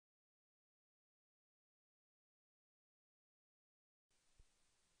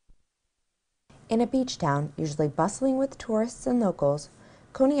In a beach town, usually bustling with tourists and locals,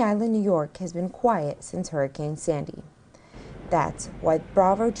 Coney Island, New York has been quiet since Hurricane Sandy. That's why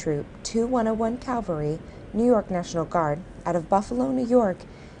Bravo Troop 2101 Cavalry, New York National Guard, out of Buffalo, New York,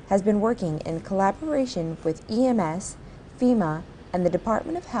 has been working in collaboration with EMS, FEMA, and the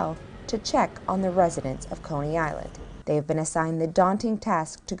Department of Health to check on the residents of Coney Island. They have been assigned the daunting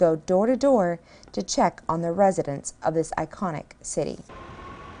task to go door to door to check on the residents of this iconic city.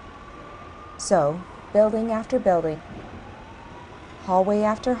 So, building after building, hallway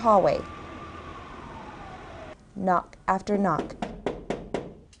after hallway, knock after knock,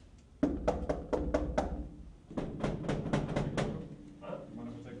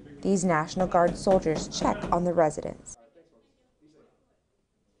 these National Guard soldiers check on the residents.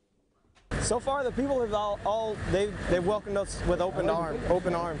 So far, the people have they've welcomed us with open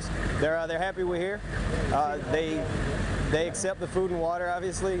arms. They're happy we're here. They accept the food and water.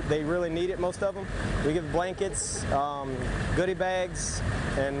 Obviously, they really need it. Most of them. We give blankets, goodie bags,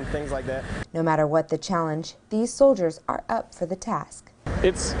 and things like that. No matter what the challenge, these soldiers are up for the task.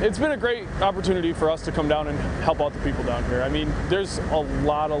 It's been a great opportunity for us to come down and help out the people down here. I mean, there's a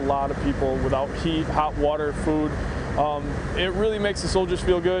lot of people without heat, hot water, food. It really makes the soldiers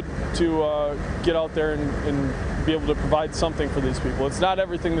feel good to get out there and be able to provide something for these people. It's not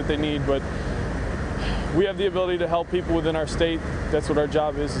everything that they need, but we have the ability to help people within our state. That's what our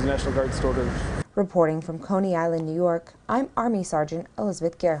job is as National Guard soldiers. Reporting from Coney Island, New York, I'm Army Sergeant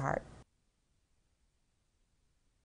Elizabeth Gerhart.